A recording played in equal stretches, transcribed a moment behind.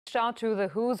Out to the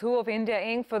who's who of India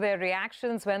Inc. for their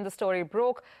reactions when the story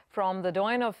broke, from the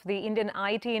doyen of the Indian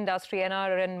IT industry, N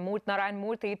Narayana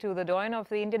Murthy, to the doyen of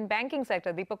the Indian banking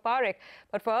sector, Deepak Parekh.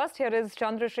 But first, here is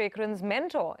Chandrasekaran's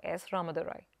mentor, S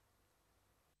Ramadorai.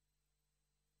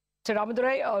 Mr.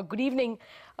 Ramadorai, good evening.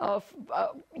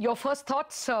 Your first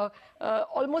thoughts,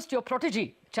 almost your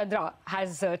protege, Chandra,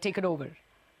 has taken over.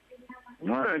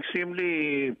 No,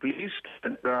 extremely pleased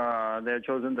that they have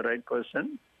chosen the right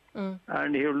person.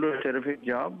 And he will do a terrific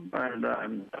job, and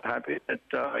I'm happy that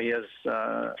he has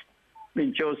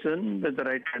been chosen with the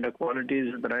right kind of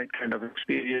qualities, with the right kind of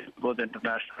experience, both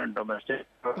international and domestic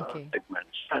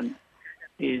segments. And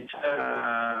his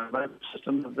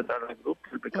system of the Tata Group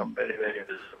will become very, very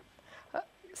visible.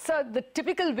 Sir, the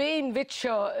typical way in which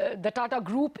the Tata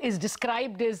Group is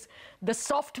described is the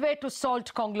software to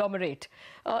salt conglomerate.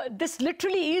 This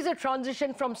literally is a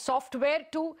transition from software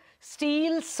to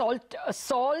steel, salt,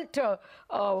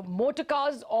 motor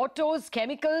cars, autos,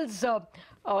 chemicals,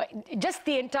 just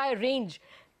the entire range.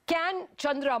 Can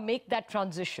Chandra make that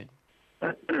transition?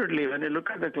 Absolutely. When you look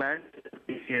at the client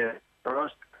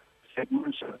across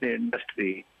segments of the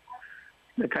industry,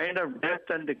 the kind of depth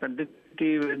and the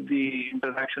continuity with the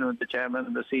interaction with the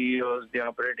chairman, the CEOs, the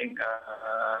operating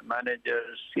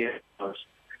managers, CFOs,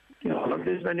 all of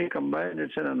this, when you combine,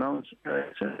 it's an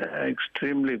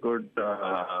extremely good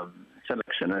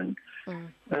selection. And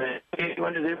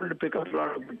anyone is able to pick up a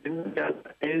lot of things.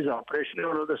 He is operationally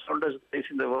one of the strongest guys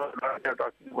in the world. We are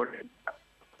talking about it.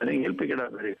 I think he'll pick it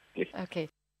up very quickly. Okay.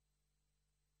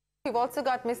 We've also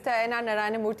got Mr. N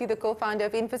Narayana Murthy, the co-founder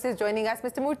of Infosys, joining us.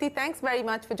 Mr. Murthy, thanks very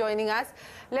much for joining us.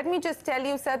 Let me just tell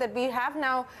you, sir, that we have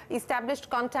now established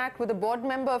contact with a board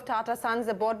member of Tata Sons,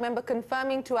 a board member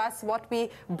confirming to us what we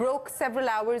broke several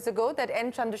hours ago, that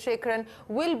N Chandrasekaran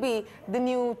will be the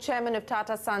new chairman of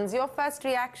Tata Sons. Your first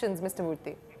reactions, Mr.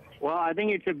 Murthy? Well, I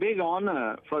think it's a big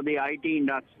honor for the IT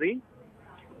industry.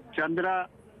 Chandra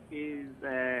is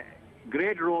a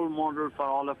great role model for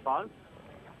all of us.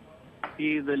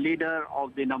 He is the leader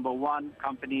of the #1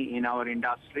 company in our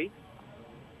industry.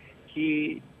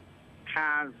 He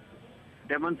has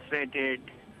demonstrated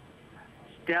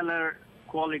stellar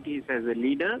qualities as a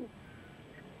leader.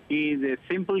 He is a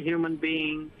simple human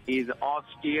being. He is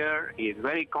austere. He is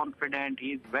very confident.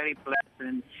 He is very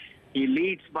pleasant. He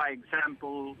leads by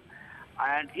example.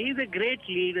 And he is a great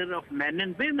leader of men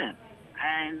and women.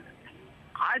 And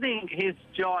I think his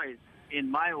choice, in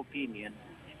my opinion,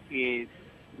 is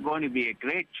going to be a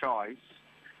great choice,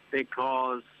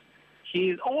 because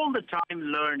he's all the time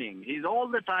learning. He's all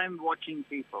the time watching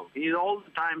people. He's all the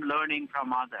time learning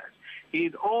from others.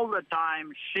 He's all the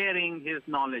time sharing his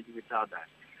knowledge with others.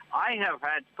 I have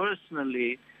had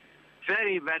personally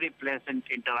very, very pleasant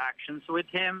interactions with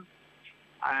him,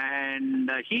 and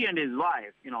he and his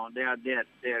wife,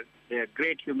 they're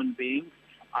great human beings.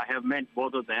 I have met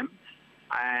both of them,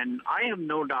 and I have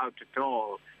no doubt at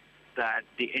all that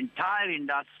the entire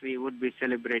industry would be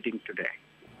celebrating today.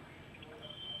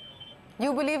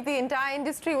 You believe the entire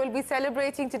industry will be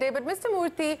celebrating today. But Mr.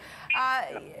 Murthy,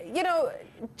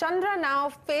 Chandra now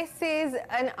faces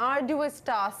an arduous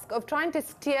task of trying to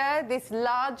steer this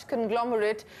large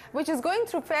conglomerate, which is going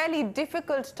through fairly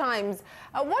difficult times.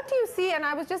 What do you see, and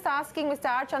I was just asking Mr.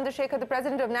 R. Chandrasekhar, the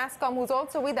president of NASSCOM, who's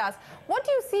also with us, what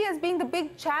do you see as being the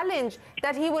big challenge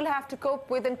that he will have to cope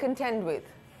with and contend with?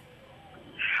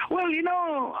 Well,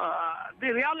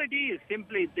 the reality is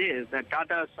simply this, that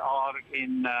Tatas are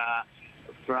in,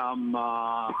 from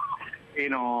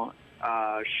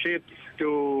ships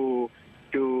to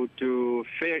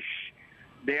fish.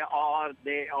 They are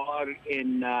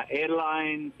in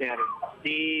airlines, they are in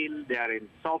steel, they are in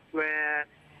software.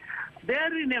 They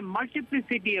are in a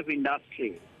multiplicity of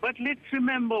industries. But let's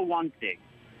remember one thing.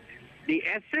 The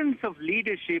essence of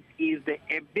leadership is the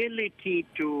ability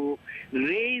to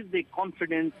raise the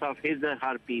confidence of his or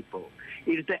her people.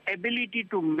 It is the ability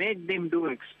to make them do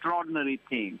extraordinary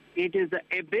things. It is the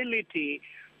ability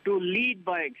to lead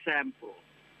by example.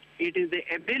 It is the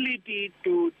ability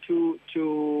to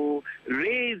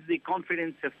raise the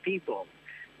confidence of people.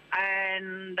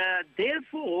 And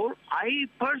therefore, I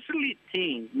personally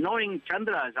think, knowing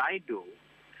Chandra as I do,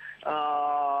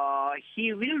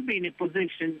 he will be in a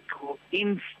position to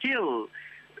instill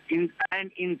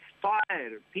and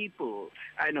inspire people,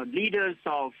 leaders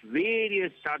of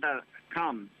various Tata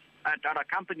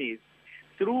companies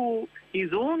through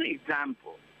his own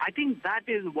example. I think that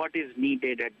is what is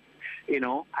needed,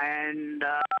 and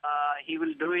he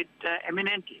will do it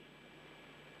eminently.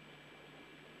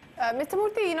 Mr.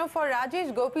 Murthy, you know, for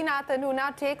Rajesh Gopinathan, who now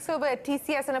takes over at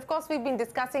TCS, and of course we've been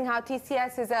discussing how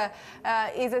TCS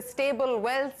is a stable,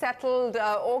 well-settled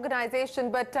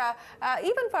organization, but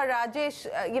even for Rajesh,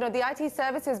 you know, the IT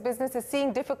services business is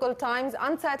seeing difficult times,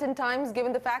 uncertain times,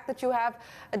 given the fact that you have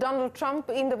Donald Trump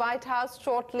in the White House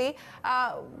shortly.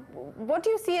 What do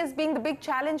you see as being the big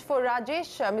challenge for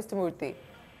Rajesh, Mr. Murthy?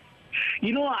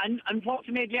 You know,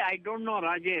 unfortunately, I don't know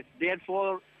Rajesh.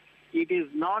 Therefore, it is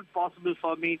not possible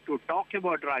for me to talk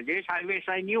about Rajesh. I wish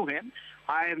I knew him.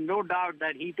 I have no doubt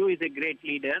that he too is a great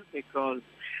leader, because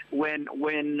when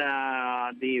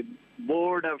the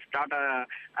board of Tata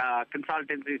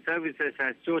Consultancy Services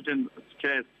has chosen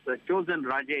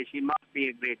Rajesh, he must be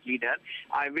a great leader.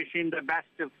 I wish him the best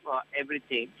of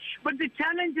everything. But the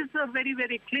challenges are very,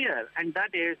 very clear, and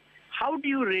that is, how do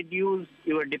you reduce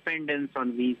your dependence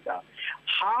on visa?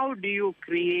 How do you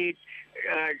create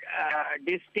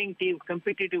distinctive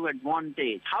competitive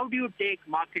advantage? How do you take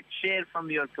market share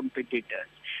from your competitors?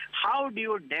 How do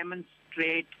you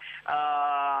demonstrate,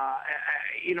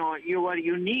 you know, your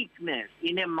uniqueness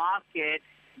in a market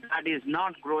that is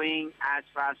not growing as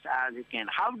fast as it can?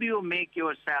 How do you make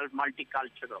yourself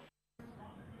multicultural?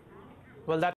 Well, that